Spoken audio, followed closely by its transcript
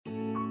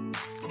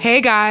Hey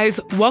guys,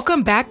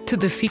 welcome back to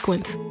The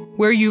Sequence,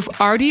 where you've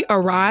already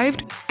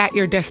arrived at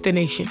your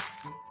destination.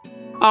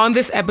 On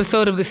this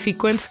episode of The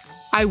Sequence,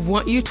 I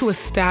want you to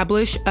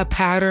establish a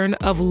pattern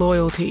of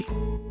loyalty.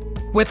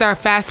 With our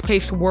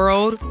fast-paced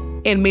world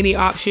and many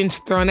options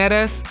thrown at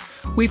us,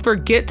 we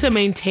forget to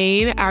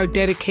maintain our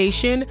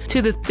dedication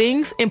to the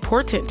things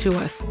important to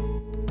us.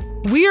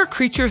 We are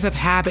creatures of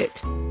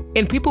habit,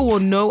 and people will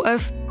know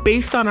us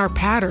based on our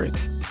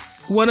patterns.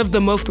 One of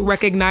the most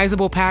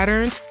recognizable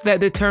patterns that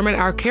determine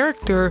our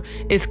character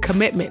is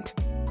commitment.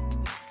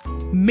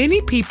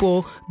 Many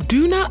people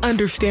do not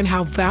understand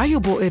how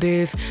valuable it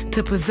is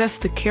to possess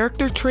the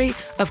character trait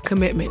of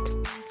commitment.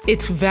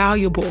 It's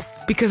valuable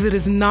because it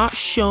is not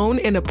shown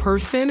in a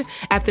person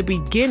at the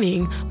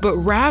beginning, but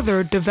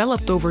rather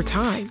developed over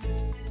time.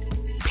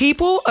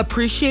 People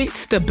appreciate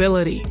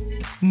stability.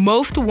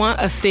 Most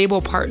want a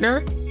stable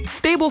partner,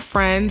 stable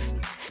friends,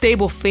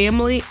 stable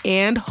family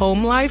and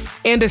home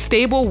life, and a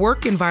stable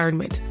work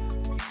environment.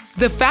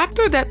 The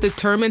factor that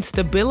determines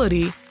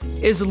stability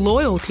is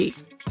loyalty,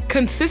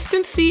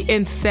 consistency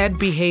in said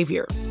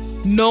behavior.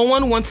 No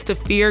one wants to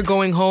fear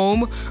going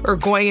home or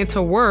going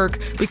into work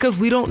because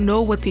we don't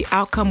know what the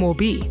outcome will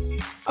be.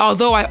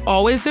 Although I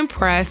always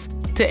impress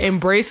to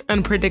embrace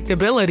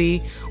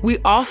unpredictability, we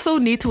also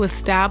need to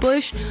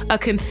establish a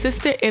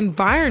consistent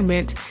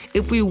environment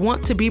if we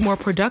want to be more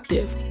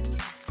productive.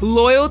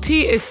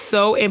 Loyalty is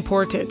so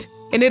important,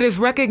 and it is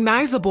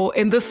recognizable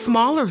in the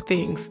smaller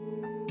things.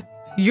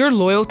 Your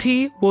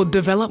loyalty will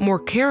develop more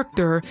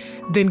character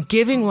than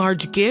giving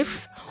large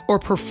gifts or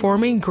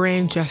performing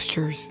grand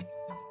gestures.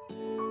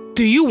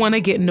 Do you want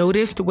to get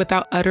noticed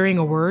without uttering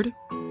a word?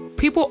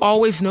 People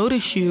always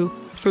notice you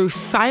through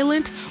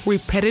silent,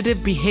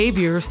 repetitive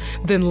behaviors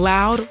than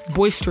loud,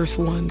 boisterous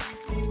ones.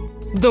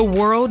 The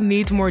world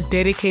needs more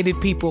dedicated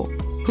people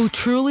who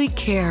truly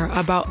care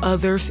about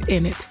others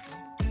in it.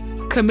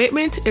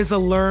 Commitment is a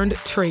learned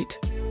trait.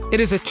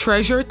 It is a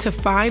treasure to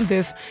find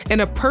this in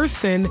a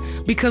person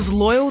because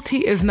loyalty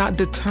is not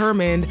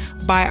determined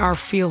by our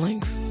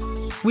feelings.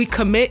 We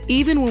commit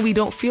even when we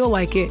don't feel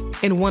like it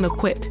and want to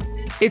quit.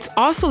 It's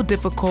also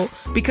difficult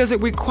because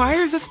it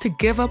requires us to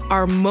give up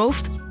our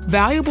most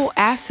valuable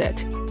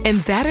asset, and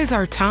that is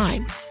our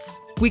time.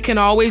 We can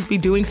always be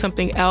doing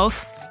something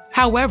else.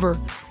 However,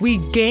 we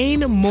gain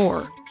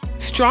more,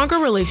 stronger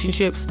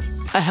relationships,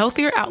 a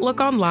healthier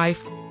outlook on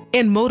life,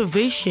 and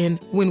motivation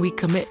when we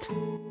commit.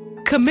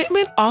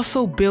 Commitment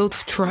also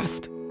builds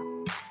trust.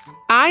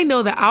 I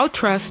know that I'll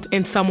trust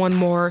in someone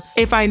more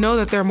if I know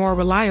that they're more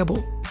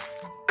reliable.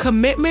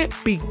 Commitment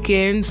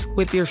begins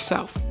with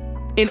yourself.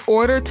 In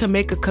order to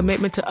make a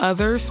commitment to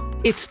others,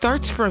 it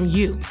starts from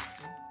you.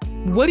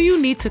 What do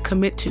you need to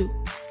commit to?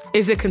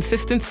 Is it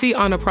consistency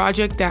on a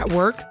project at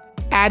work?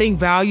 Adding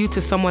value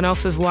to someone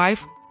else's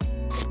life?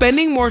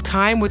 Spending more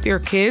time with your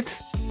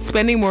kids?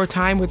 Spending more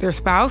time with your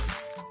spouse?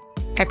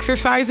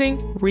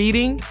 Exercising,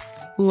 reading,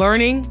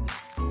 learning?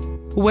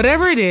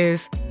 Whatever it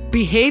is,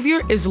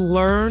 behavior is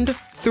learned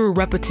through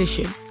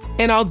repetition.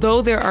 And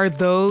although there are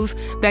those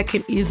that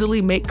can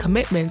easily make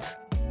commitments,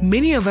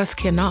 many of us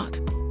cannot.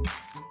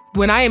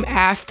 When I am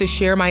asked to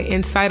share my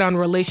insight on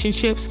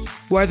relationships,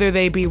 whether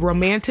they be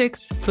romantic,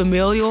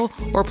 familial,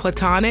 or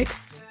platonic,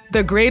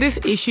 the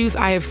greatest issues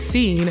I have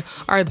seen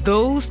are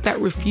those that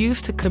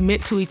refuse to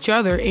commit to each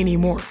other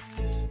anymore.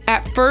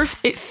 At first,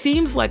 it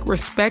seems like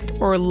respect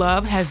or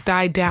love has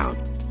died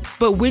down.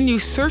 But when you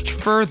search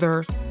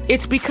further,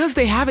 it's because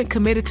they haven't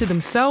committed to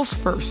themselves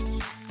first.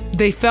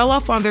 They fell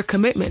off on their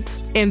commitments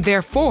and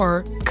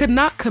therefore could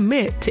not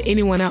commit to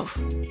anyone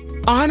else.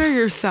 Honor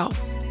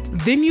yourself.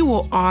 Then you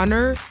will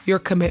honor your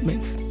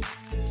commitments.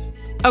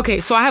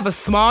 Okay, so I have a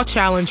small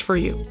challenge for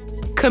you.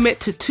 Commit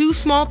to 2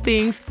 small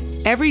things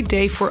every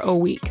day for a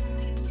week.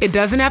 It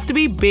doesn't have to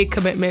be big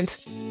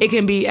commitments. It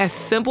can be as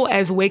simple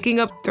as waking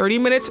up 30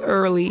 minutes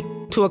early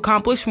to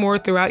accomplish more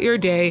throughout your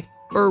day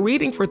or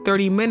reading for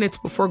 30 minutes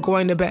before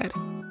going to bed.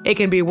 It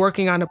can be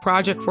working on a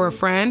project for a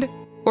friend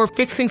or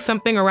fixing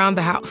something around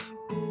the house.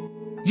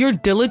 Your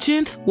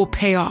diligence will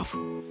pay off.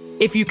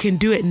 If you can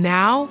do it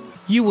now,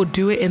 you will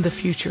do it in the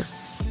future.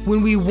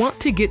 When we want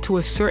to get to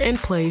a certain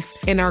place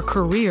in our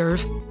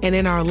careers and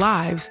in our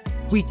lives,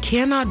 we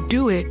cannot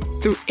do it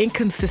through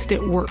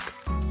inconsistent work.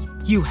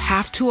 You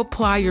have to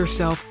apply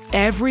yourself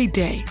every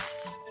day.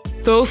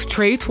 Those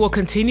traits will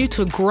continue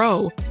to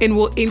grow and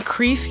will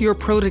increase your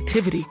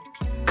productivity.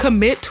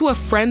 Commit to a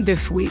friend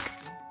this week.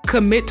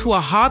 Commit to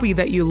a hobby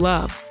that you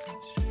love.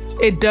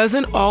 It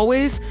doesn't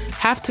always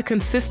have to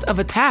consist of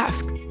a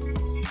task.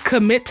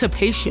 Commit to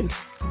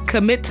patience.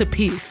 Commit to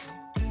peace.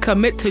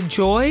 Commit to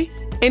joy.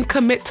 And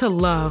commit to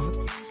love.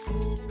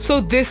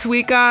 So this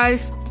week,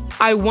 guys,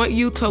 I want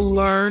you to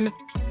learn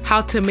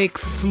how to make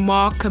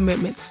small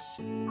commitments.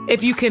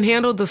 If you can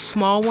handle the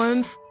small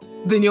ones,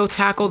 then you'll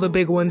tackle the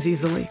big ones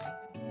easily.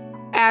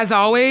 As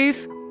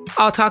always,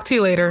 I'll talk to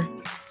you later.